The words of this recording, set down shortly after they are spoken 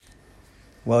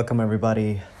Welcome,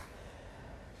 everybody.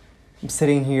 I'm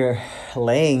sitting here,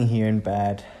 laying here in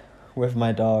bed with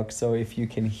my dog. So if you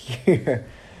can hear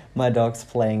my dogs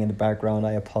playing in the background,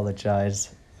 I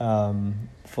apologize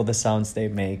for the sounds they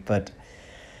make. But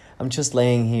I'm just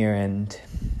laying here and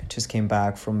just came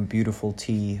back from a beautiful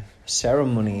tea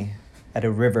ceremony at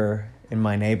a river in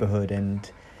my neighborhood. And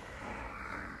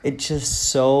it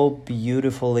just so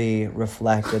beautifully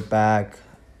reflected back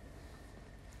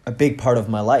a big part of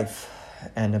my life.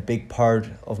 And a big part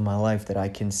of my life that I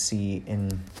can see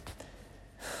in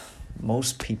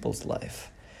most people's life.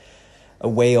 A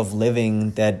way of living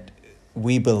that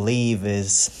we believe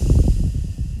is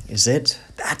it.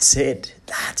 That's it.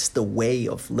 That's the way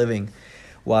of living.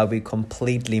 While we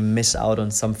completely miss out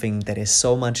on something that is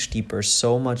so much deeper,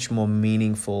 so much more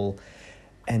meaningful,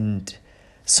 and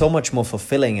so much more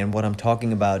fulfilling. And what I'm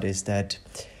talking about is that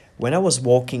when I was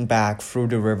walking back through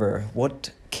the river, what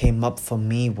came up for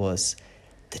me was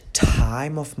the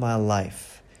time of my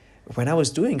life when I was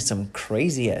doing some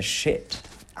crazy ass shit.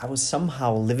 I was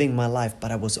somehow living my life,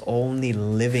 but I was only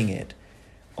living it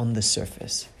on the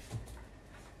surface.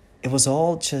 It was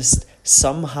all just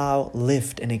somehow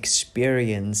lived and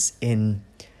experienced in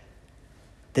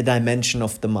the dimension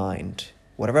of the mind.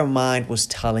 Whatever mind was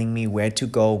telling me where to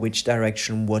go, which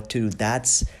direction, what to do,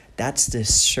 that's the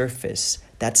surface.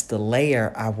 That's the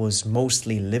layer I was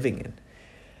mostly living in.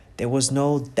 There was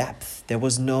no depth. There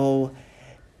was no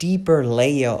deeper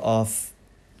layer of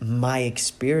my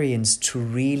experience to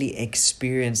really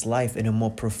experience life in a more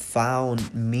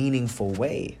profound, meaningful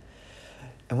way.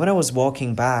 And when I was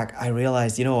walking back, I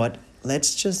realized, you know what?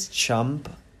 Let's just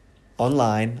jump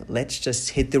online. Let's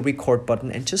just hit the record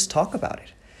button and just talk about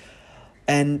it.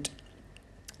 And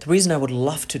the reason I would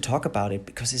love to talk about it,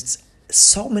 because it's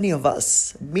so many of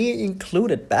us, me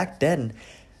included back then,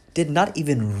 did not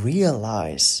even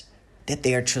realize that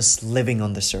they are just living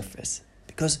on the surface.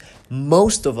 Because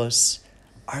most of us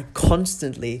are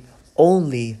constantly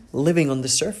only living on the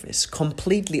surface,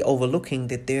 completely overlooking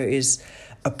that there is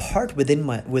a part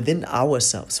within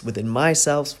ourselves, within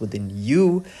myself, within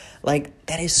you, like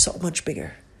that is so much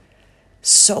bigger,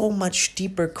 so much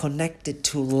deeper connected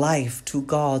to life, to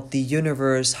God, the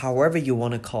universe, however you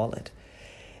want to call it.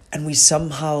 And we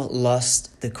somehow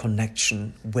lost the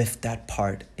connection with that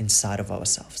part inside of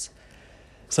ourselves.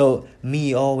 So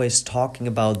me always talking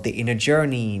about the inner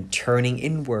journey, turning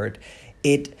inward,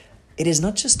 it is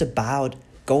not just about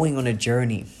going on a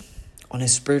journey, on a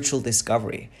spiritual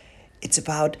discovery. It's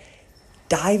about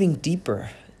diving deeper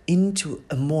into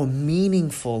a more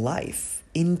meaningful life,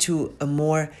 into a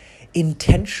more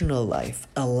intentional life,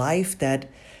 a life that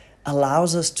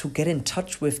allows us to get in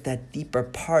touch with that deeper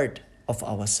part of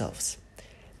ourselves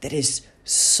that is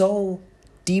so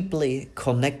deeply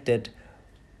connected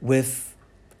with,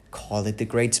 call it the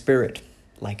Great Spirit,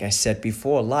 like I said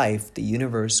before, life, the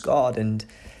universe, God. And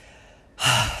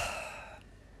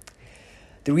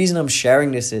the reason I'm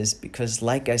sharing this is because,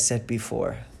 like I said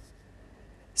before,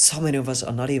 so many of us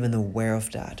are not even aware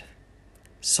of that.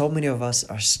 So many of us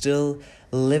are still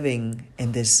living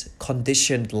in this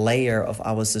conditioned layer of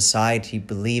our society,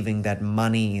 believing that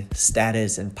money,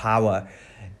 status, and power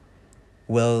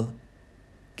will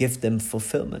give them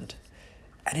fulfillment.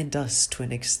 And it does to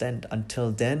an extent.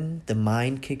 Until then, the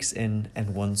mind kicks in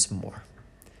and wants more.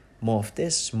 More of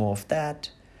this, more of that.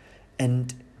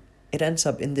 And it ends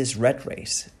up in this rat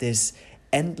race, this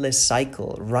endless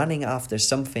cycle, running after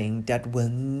something that will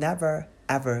never,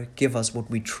 ever give us what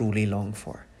we truly long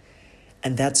for.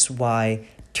 And that's why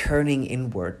turning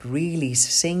inward, really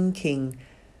sinking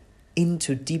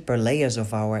into deeper layers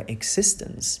of our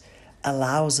existence,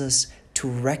 allows us to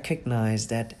recognize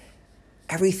that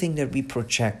everything that we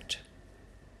project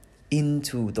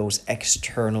into those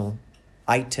external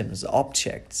items,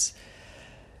 objects,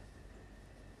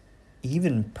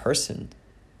 even person,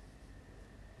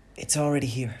 it's already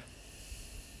here.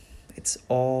 It's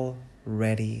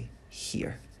already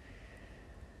here.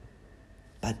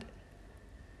 But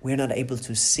we're not able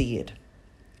to see it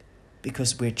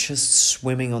because we're just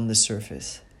swimming on the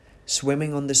surface.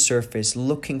 Swimming on the surface,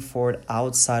 looking for it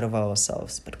outside of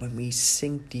ourselves. But when we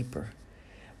sink deeper,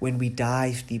 when we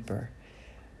dive deeper,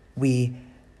 we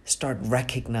start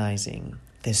recognizing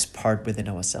this part within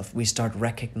ourselves. We start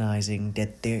recognizing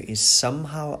that there is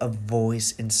somehow a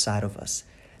voice inside of us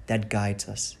that guides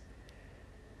us.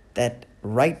 That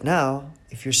right now,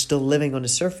 if you're still living on the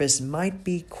surface, might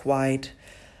be quite.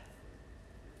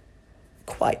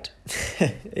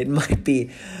 It might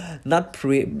be not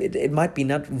it might be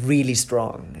not really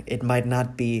strong. It might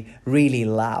not be really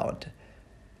loud.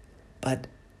 But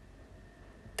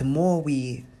the more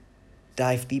we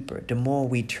dive deeper, the more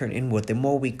we turn inward, the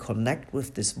more we connect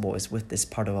with this voice, with this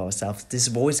part of ourselves, this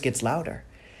voice gets louder.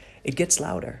 It gets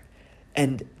louder.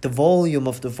 And the volume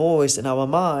of the voice in our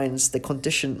minds, the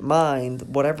conditioned mind,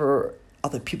 whatever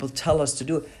other people tell us to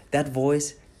do, that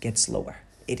voice gets lower.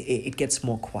 It gets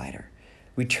more quieter.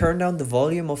 We turn down the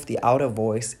volume of the outer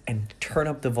voice and turn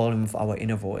up the volume of our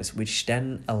inner voice, which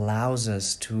then allows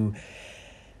us to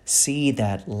see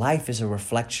that life is a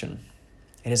reflection.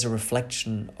 It is a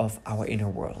reflection of our inner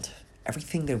world.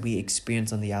 Everything that we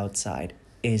experience on the outside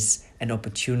is an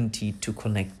opportunity to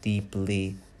connect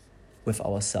deeply with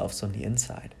ourselves on the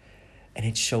inside. And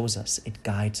it shows us, it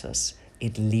guides us,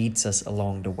 it leads us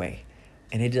along the way.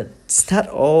 And it's not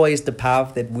always the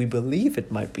path that we believe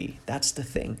it might be. That's the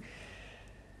thing.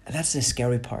 And that's the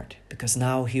scary part, because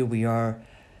now here we are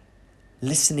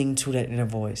listening to that inner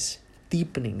voice,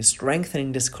 deepening,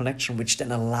 strengthening this connection, which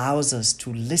then allows us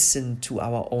to listen to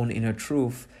our own inner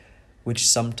truth, which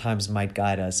sometimes might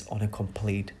guide us on a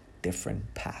complete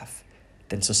different path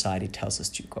than society tells us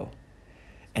to go.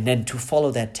 And then to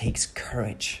follow that takes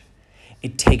courage.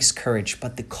 It takes courage,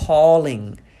 but the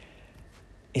calling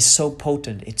is so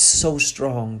potent, it's so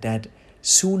strong that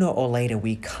sooner or later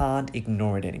we can't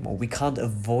ignore it anymore. We can't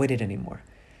avoid it anymore.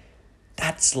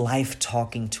 That's life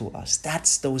talking to us.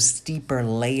 That's those deeper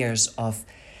layers of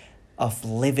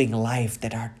living life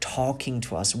that are talking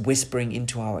to us, whispering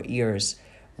into our ears,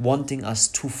 wanting us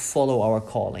to follow our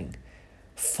calling,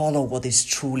 follow what is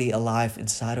truly alive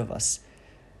inside of us,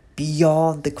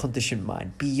 beyond the conditioned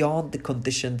mind, beyond the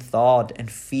conditioned thought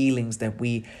and feelings that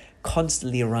we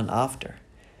constantly run after.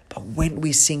 But when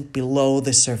we sink below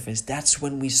the surface, that's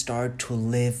when we start to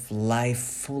live life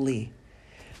fully.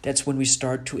 That's when we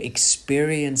start to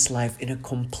experience life in a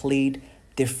complete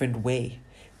different way.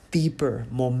 Deeper,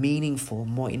 more meaningful,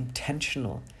 more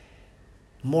intentional,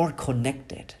 more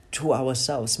connected to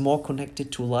ourselves, more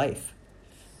connected to life.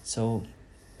 So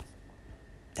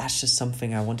that's just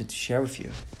something I wanted to share with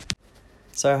you.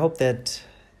 So I hope that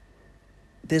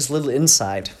this little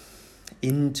insight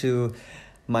into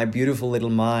my beautiful little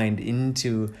mind,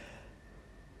 into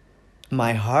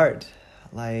my heart,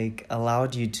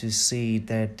 allowed you to see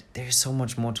that there's so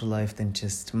much more to life than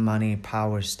just money,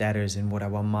 power, status, and what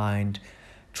our mind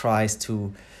tries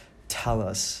to tell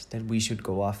us that we should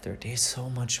go after. There's so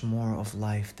much more of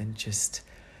life than just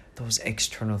those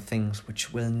external things,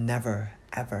 which will never,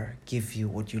 ever give you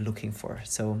what you're looking for.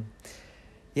 So,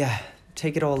 yeah,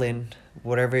 take it all in.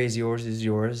 Whatever is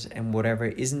yours, and whatever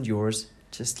isn't yours,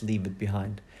 just leave it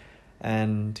behind.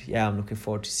 And yeah, I'm looking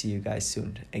forward to see you guys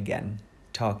soon again,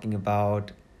 talking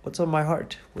about what's on my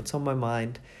heart, what's on my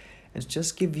mind, and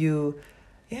just give you,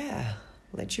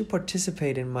 let you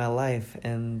participate in my life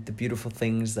and the beautiful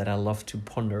things that I love to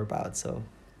ponder about. So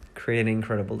create an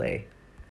incredible day.